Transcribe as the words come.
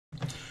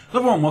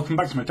Hello everyone, welcome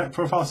back to my deck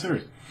profile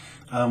series.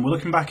 We're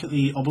looking back at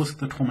the Obelisk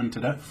The Tormentor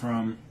deck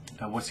from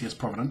YCS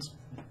Providence,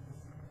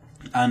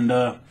 and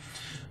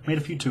made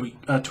a few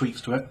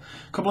tweaks to it.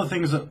 A couple of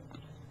things that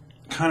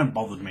kind of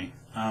bothered me.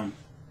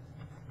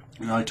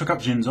 I took up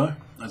Jinzo,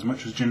 as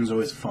much as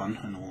Jinzo is fun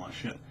and all that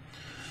shit.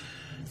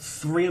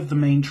 3 of the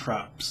main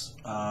traps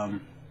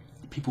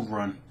people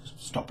run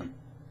stop him.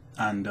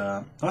 And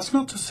that's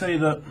not to say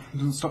that it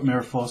doesn't stop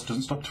Mirror Force,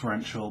 doesn't stop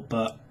Torrential,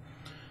 but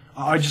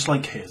I just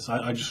like his.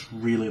 I just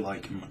really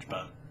like him much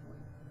better.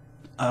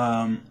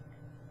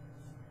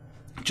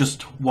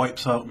 Just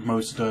wipes out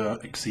most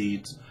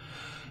exceeds.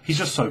 He's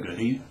just so good.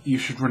 You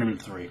should run him in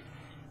 3.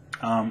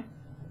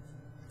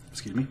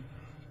 Excuse me.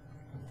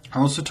 I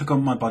also took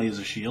on my body as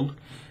a shield.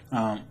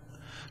 Trying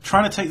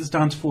to take this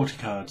down to 40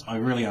 cards. I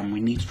really am.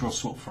 We need to draw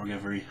Swap Frog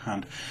every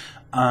hand.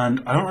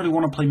 And I don't really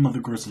want to play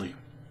Mother Grizzly.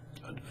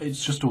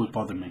 It's just always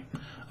bothered me.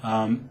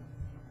 I'm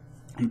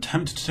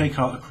tempted to take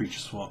out a creature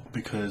swap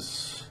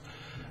because...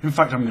 In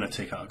fact, I'm going to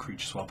take out a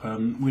creature swap.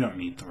 We don't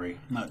need 3.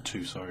 Not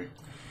 2, sorry.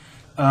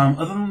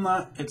 Other than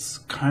that, it's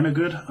kind of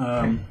good.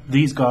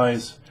 These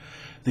guys,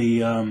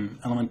 the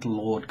Elemental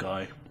Lord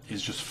guy,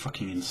 is just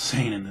fucking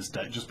insane in this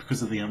deck just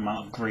because of the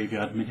amount of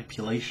graveyard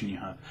manipulation you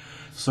have.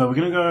 So we're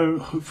going to go,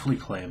 hopefully,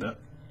 play a bit.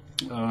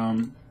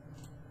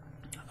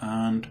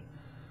 And...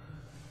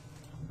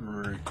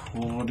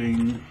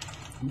 recording...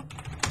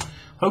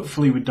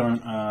 Hopefully we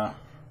don't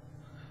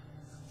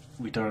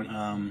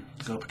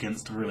go up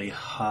against a really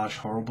harsh,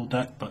 horrible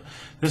deck, but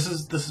this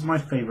is my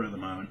favourite at the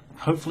moment.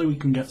 Hopefully we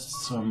can get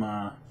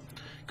some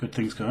good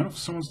things going. If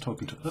someone's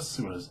talking to us, let's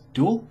see what it is.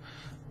 Duel?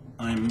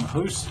 I'm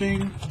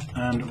hosting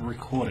and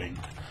recording.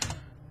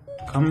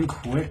 Come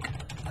quick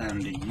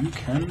and you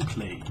can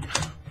play.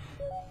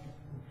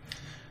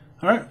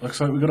 Alright,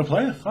 looks like we've got a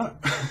player.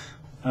 Fuck.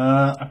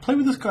 I played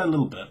with this guy a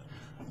little bit.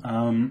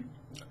 I've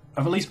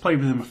at least played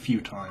with him a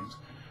few times.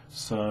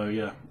 So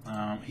yeah,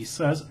 he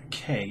says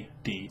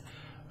KD.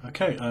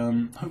 Okay,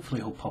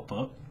 hopefully he'll pop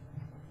up.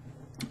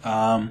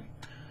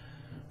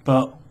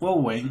 But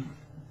we'll wait.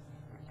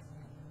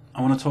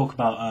 I want to talk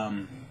about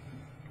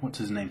what's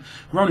his name,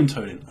 Ronin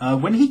Toadin.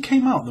 When he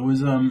came out, there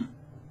was a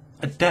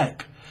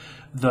deck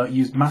that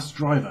used Mass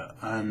Driver,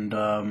 and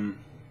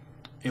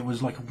it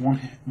was like a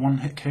one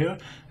hit KO.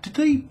 Did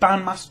they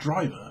ban Mass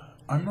Driver?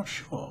 I'm not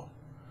sure,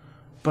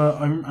 but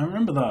I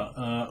remember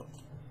that.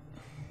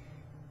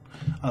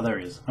 Oh, there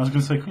he is. I was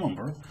going to say, come on,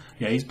 bro.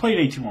 Yeah, he's played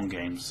 81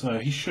 games, so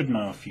he should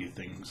know a few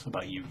things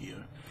about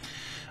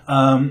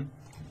Yu-Gi-Oh!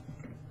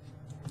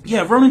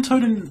 Yeah, Ronin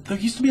Toadin, there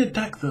used to be a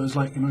deck that was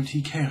like an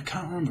OTK, I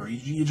can't remember.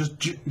 You just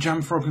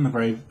jam Frog in the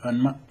Grave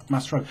and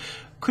Mass Drive.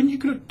 Couldn't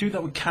you do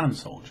that with Cannon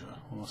Soldier?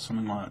 Or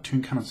something like that,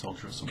 Toon Cannon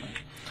Soldier or something.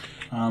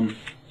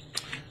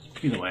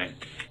 Either way,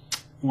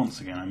 once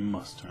again, I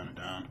must turn it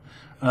down.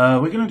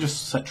 We're going to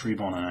just set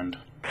Treebon and end.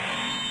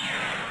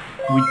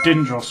 We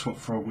didn't draw Swap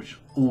Frog, which is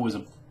always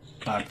a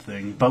bad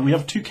thing, but we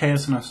have 2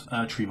 Chaos and a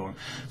Treebon,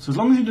 so as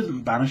long as he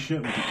doesn't banish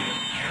it, we'll be good.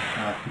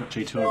 We got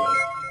J2 over.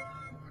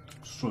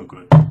 So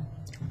good.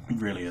 It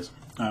really is.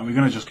 We're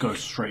going to just go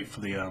straight for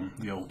the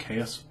old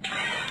Chaos.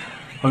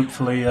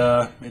 Hopefully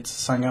it's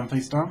Sangan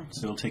face down,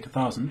 so it'll take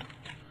 1,000.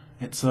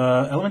 It's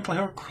Elemental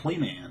Hero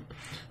Clayman.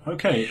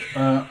 Okay,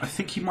 I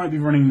think he might be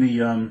running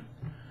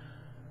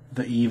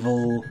the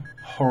evil,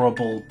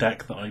 horrible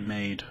deck that I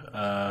made,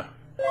 the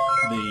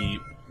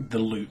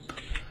loop.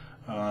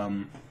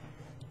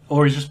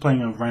 Or he's just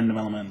playing a random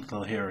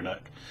Elemental Hero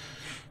deck.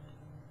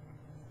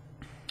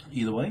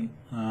 Either way,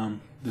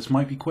 this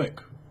might be quick,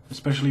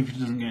 especially if he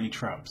doesn't get any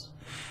traps.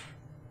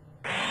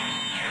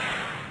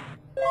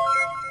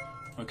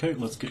 Okay,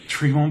 let's get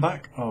Treemon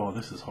back. Oh,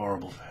 this is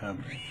horrible for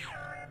him.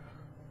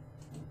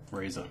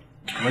 Razor.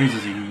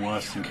 Razor's even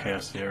worse than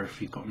Chaos here if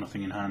he's got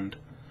nothing in hand,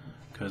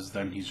 because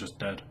then he's just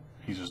dead.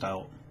 He's just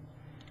out.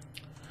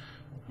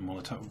 And we'll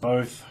attack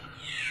both.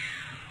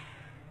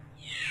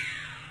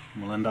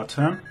 And we'll end our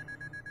turn.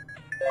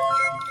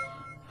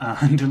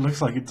 And it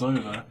looks like it's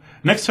over.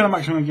 Next turn I'm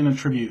actually going to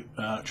tribute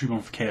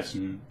Treebon for Chaos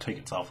and take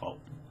itself out.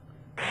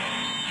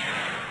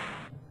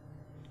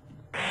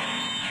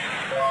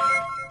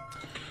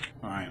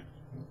 Alright.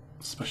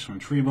 Special on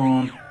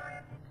Treebon.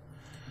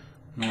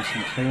 Nice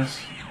on Chaos.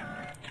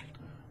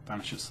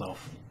 Banish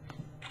itself.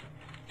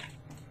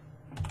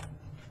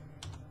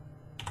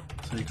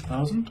 Take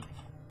 1,000.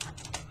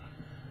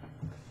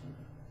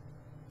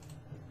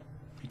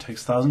 He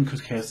takes 1,000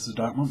 because Chaos is a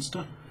dark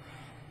monster.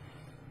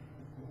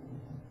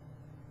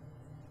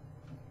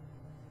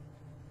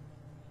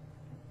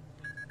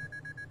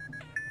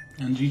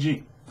 And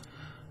GG.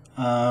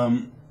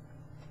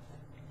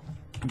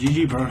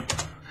 GG, bro.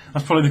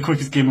 That's probably the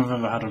quickest game I've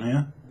ever had on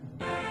here.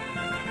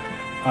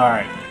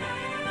 Alright.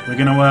 We're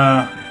gonna,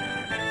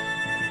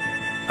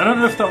 I don't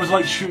know if that was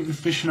like shooting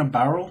fish in a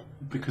barrel,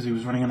 because he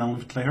was running an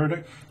Elemental Hero deck.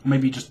 Or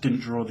maybe he just didn't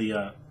draw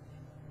the,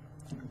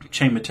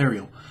 chain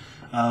material.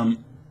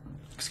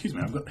 Excuse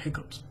me, I've got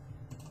hiccups.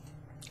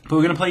 But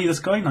we're gonna play this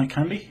guy, Night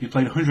Candy. He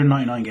played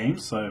 199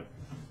 games, so...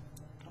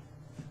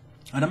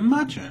 I'd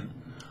imagine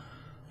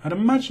I'd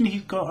imagine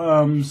he's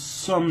got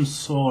some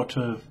sort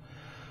of,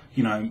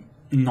 you know,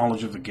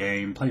 knowledge of the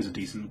game. Plays a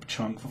decent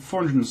chunk for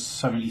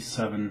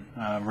 477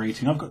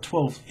 rating. I've got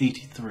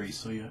 1283,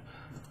 so yeah.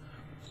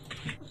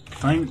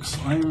 Thanks,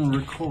 I'm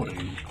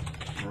recording,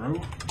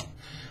 bro.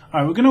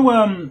 Alright, we're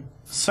gonna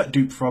set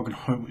Dupe Frog and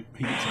hope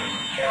he gets over.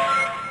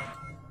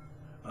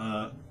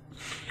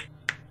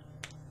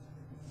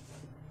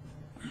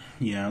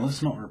 Yeah,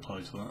 let's not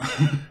reply to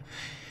that.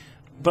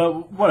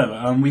 But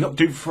whatever, we got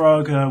Dupe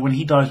Frog. When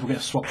he dies, we'll get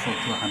a Swap Frog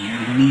for a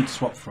hand. We need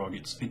Swap Frog.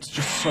 It's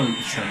just so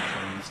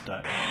essential in this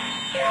deck.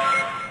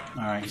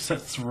 Alright,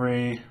 set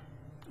 3.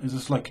 Is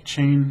this like a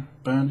chain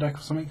burn deck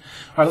or something?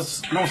 Alright,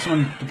 let's now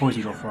summon the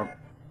Poison Draw Frog.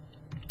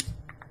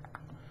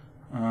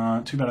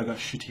 Too bad I got a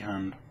shitty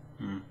hand.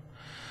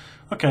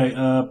 Okay,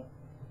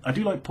 I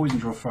do like Poison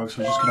Draw Frog,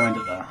 so we're just going to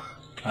end it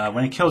there.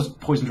 When he kills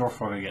Poison Draw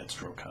Frog, I get to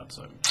draw a card,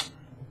 so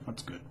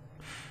that's good.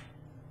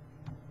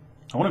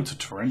 I want him to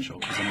Torrential,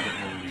 because then I get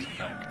all these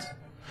effects.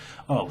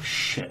 Oh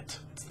shit,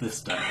 it's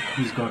this deck.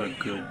 He's got a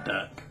good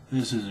deck.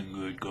 This isn't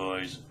good,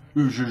 guys.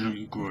 This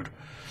isn't good.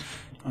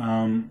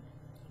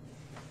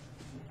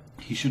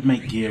 He should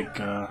make Gear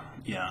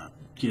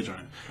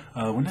Giant.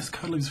 When this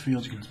card leaves the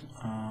field, you can...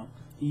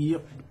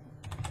 yep.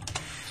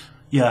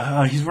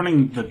 Yeah, he's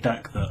running the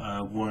deck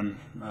that won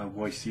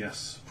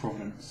YCS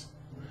Providence.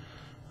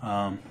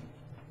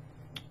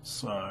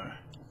 So...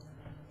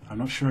 I'm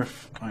not sure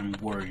if I'm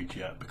worried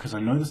yet, because I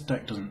know this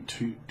deck doesn't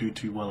do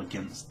too well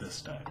against this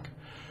deck.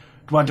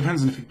 Well, it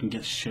depends on if it can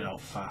get shit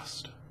out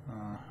fast.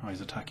 Oh,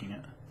 he's attacking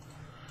it.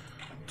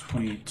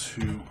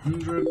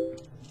 2200.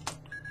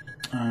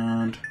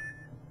 And...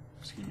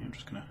 excuse me, I'm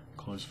just going to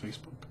close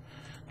Facebook.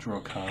 Draw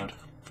a card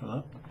for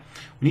that.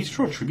 We need to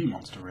draw a Tribute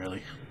Monster,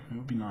 really. It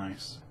would be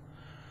nice.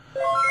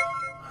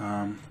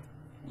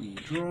 We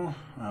draw.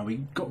 We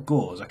got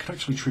Gauze. I could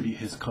actually tribute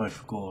his card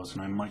for Gauze,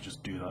 and I might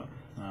just do that.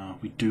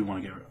 We do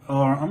want to get rid of...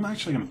 or I'm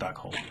actually going to back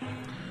hold.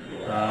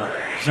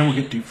 Because then we'll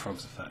get Dupe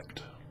Frog's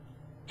effect.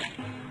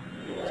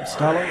 Is it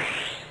Starlight?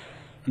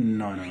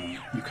 No.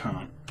 You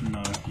can't.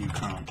 No, you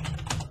can't.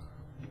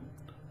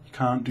 You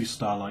can't do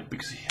Starlight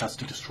because he has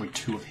to destroy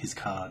 2 of his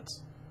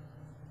cards.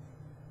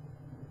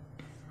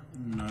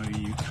 No,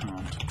 you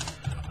can't.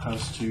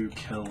 Has to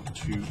kill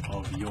 2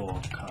 of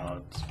your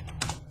cards.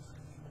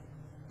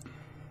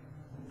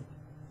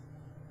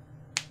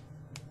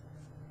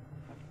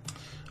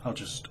 I'll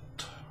just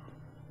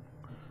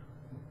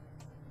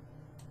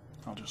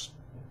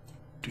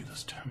do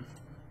this to him.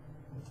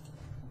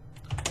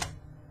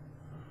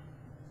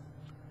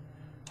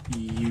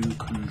 You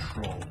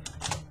control.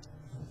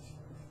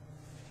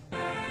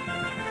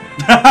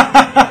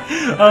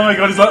 Oh my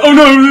god, he's like, oh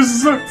no,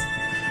 this sucks!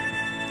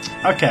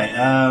 Okay,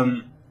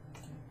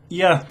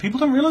 yeah, people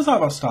don't realise that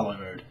about Starlight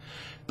Road.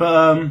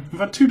 But, we've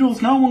had 2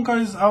 duels now, one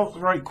guy's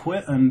outright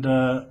quit, and,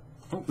 oh,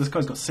 this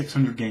guy's got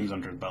 600 games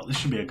under his belt. This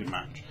should be a good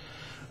match.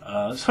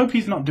 Let's hope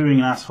he's not doing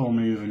an asshole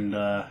move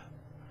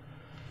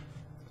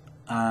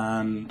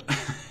and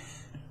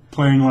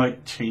playing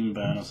like Chain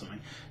Burn or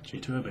something.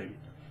 J2O, baby.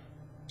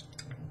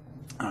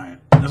 Alright,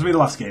 this will be the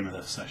last game of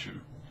this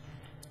session.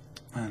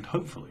 And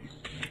hopefully,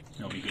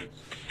 it'll be good.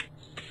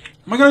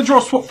 Am I going to draw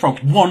a Swap Frog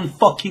 1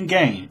 fucking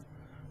game?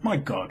 My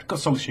god, got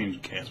Soul Exchange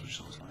and Chaos, which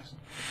is nice.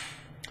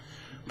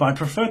 But I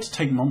prefer to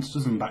take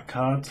monsters and back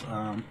cards.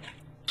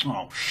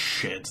 Oh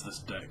shit, it's this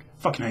deck.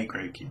 Fucking hate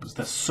Gravekeepers.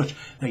 They're such...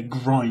 they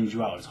grind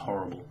you out. It's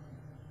horrible.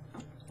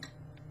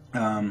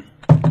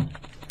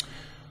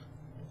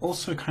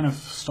 Also kind of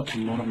stopped a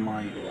lot of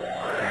my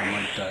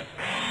deck.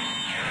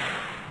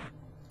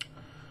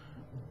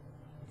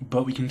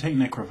 But we can take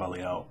Necro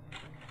Valley out.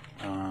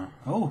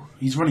 Oh,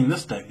 he's running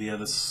this deck,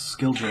 the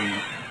Skill Drain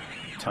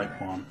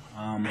type one.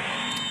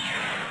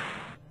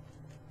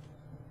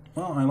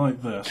 Well, I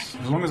like this.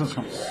 As long as it's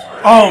not...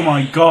 oh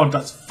my god,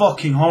 that's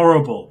fucking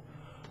horrible!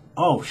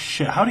 Oh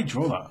shit, how did he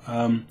draw that?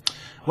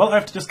 Well, I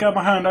have to discard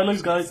my hand. I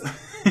lose, guys.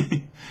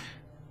 Okay,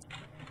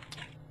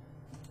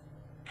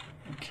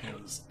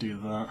 let's do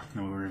that.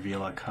 Then we'll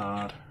reveal our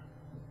card.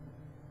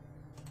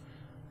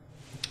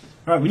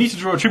 Right, we need to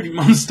draw a Tribute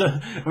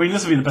Monster. I mean,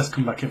 this will be the best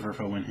comeback ever if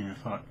I win here.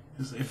 Fuck.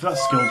 If that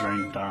Skill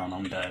Drain down,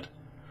 I'm dead.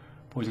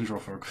 Poison Draw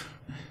Frog.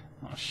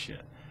 Oh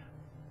shit.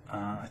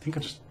 I think I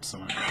just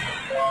summon it.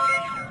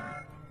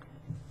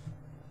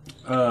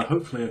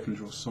 Hopefully I can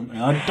draw something.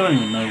 I don't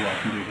even know what I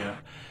can do here.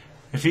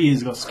 If he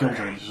has got Skill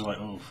Drain, it's just like,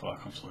 oh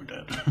fuck, I'm so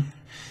dead.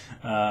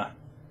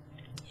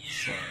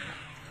 So,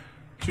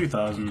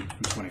 2,000 and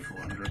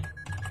 2,400.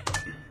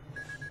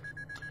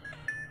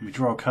 We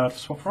draw a card for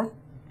Swap Frog.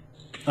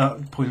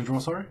 Poison Draw,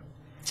 sorry.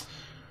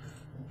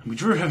 And we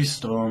drew Heavy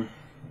Storm.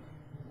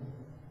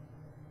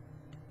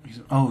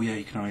 Oh yeah,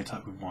 you can only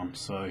attack with 1,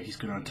 so he's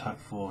going to attack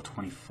for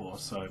 24,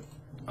 so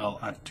I'll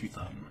add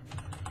 2,000.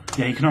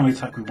 Yeah, he can only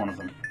attack with 1 of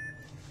them.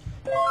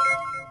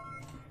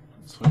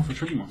 Let's hope for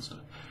Tribute Monster.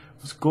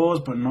 Scores,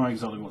 but not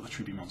exactly what the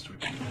Tribute Monster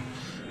would be.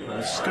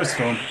 Let's just go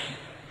Storm.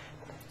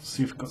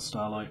 See if we've got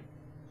Starlight.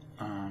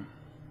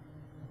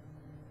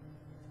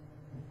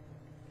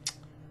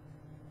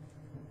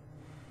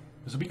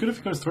 This would be good if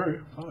it goes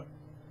through.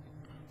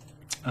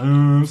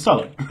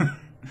 Solemn.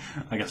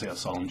 I guess he has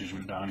Solemn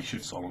Judgment down. He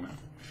should Solemn it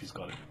if he's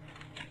got it.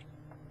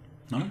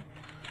 No?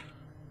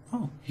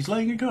 Oh, he's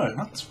letting it go.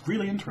 That's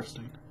really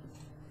interesting.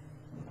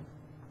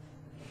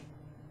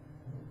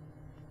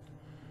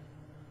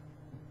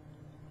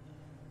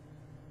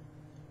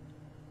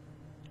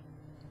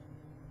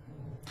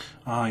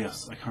 Ah,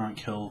 yes, I can't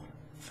kill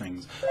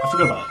things. I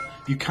forgot about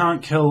that. You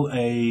can't kill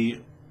a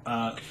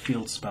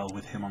field spell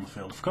with him on the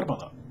field. I forgot about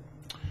that.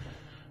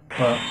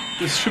 But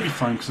this should be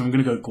fine because I'm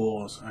going to go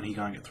Gauze, and he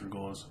can't get through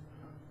Gauze.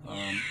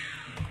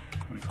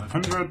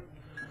 2500,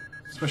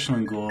 special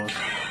in Gauze.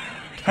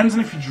 Depends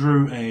on if you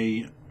drew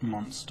a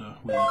monster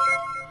with it.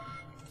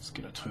 Let's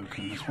get a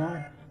token as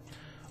well.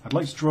 I'd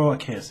like to draw a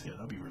Chaos here,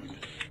 that'd be really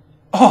good.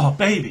 Oh,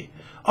 baby!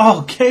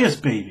 Oh, Chaos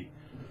baby!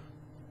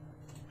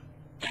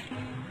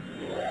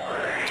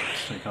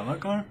 Let's take out that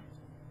guy.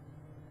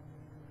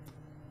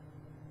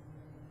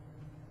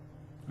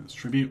 Let's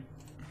tribute.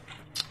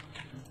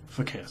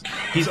 For Chaos.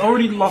 He's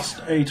already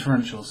lost a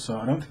Torrential, so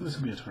I don't think this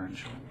will be a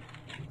Torrential.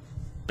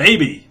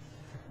 Baby!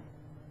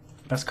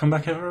 Best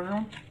comeback ever,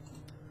 everyone?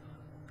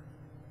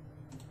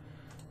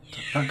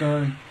 Take that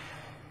guy.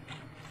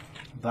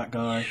 That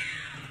guy.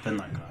 Then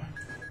that guy.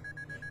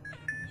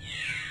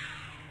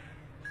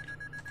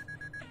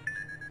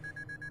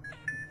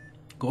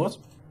 Gauze?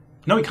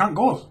 No, he can't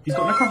Gauze. He's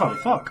got Necro Valley.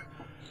 Fuck.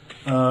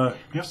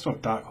 He has to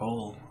have Dark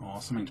Hole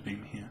or something to beat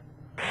me here.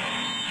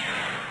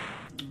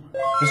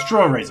 Let's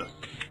draw a Razor.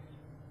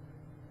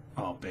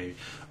 Oh, baby.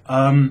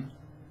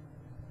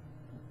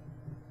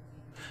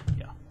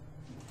 Yeah.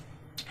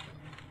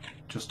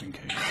 Just in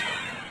case.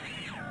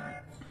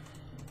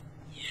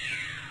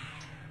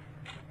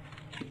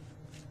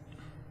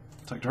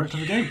 Attack direct of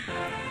the game.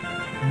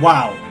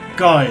 Wow,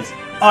 guys,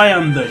 I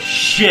am the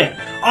shit.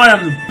 I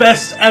am the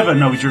best ever.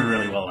 No, we drew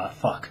really well there.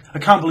 Fuck. I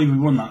can't believe we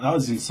won that. That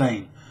was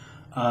insane.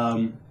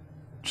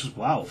 Just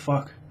wow,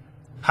 fuck.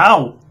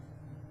 How?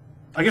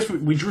 I guess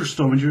we drew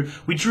Storm.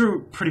 We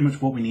drew pretty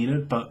much what we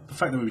needed, but the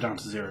fact that we were down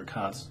to 0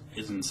 cards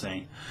is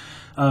insane.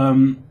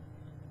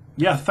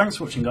 Yeah, thanks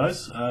for watching,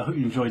 guys. Hope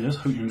you enjoyed this.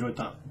 Hope you enjoyed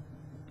that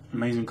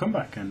amazing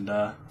comeback, and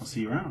I'll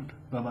see you around.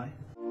 Bye bye.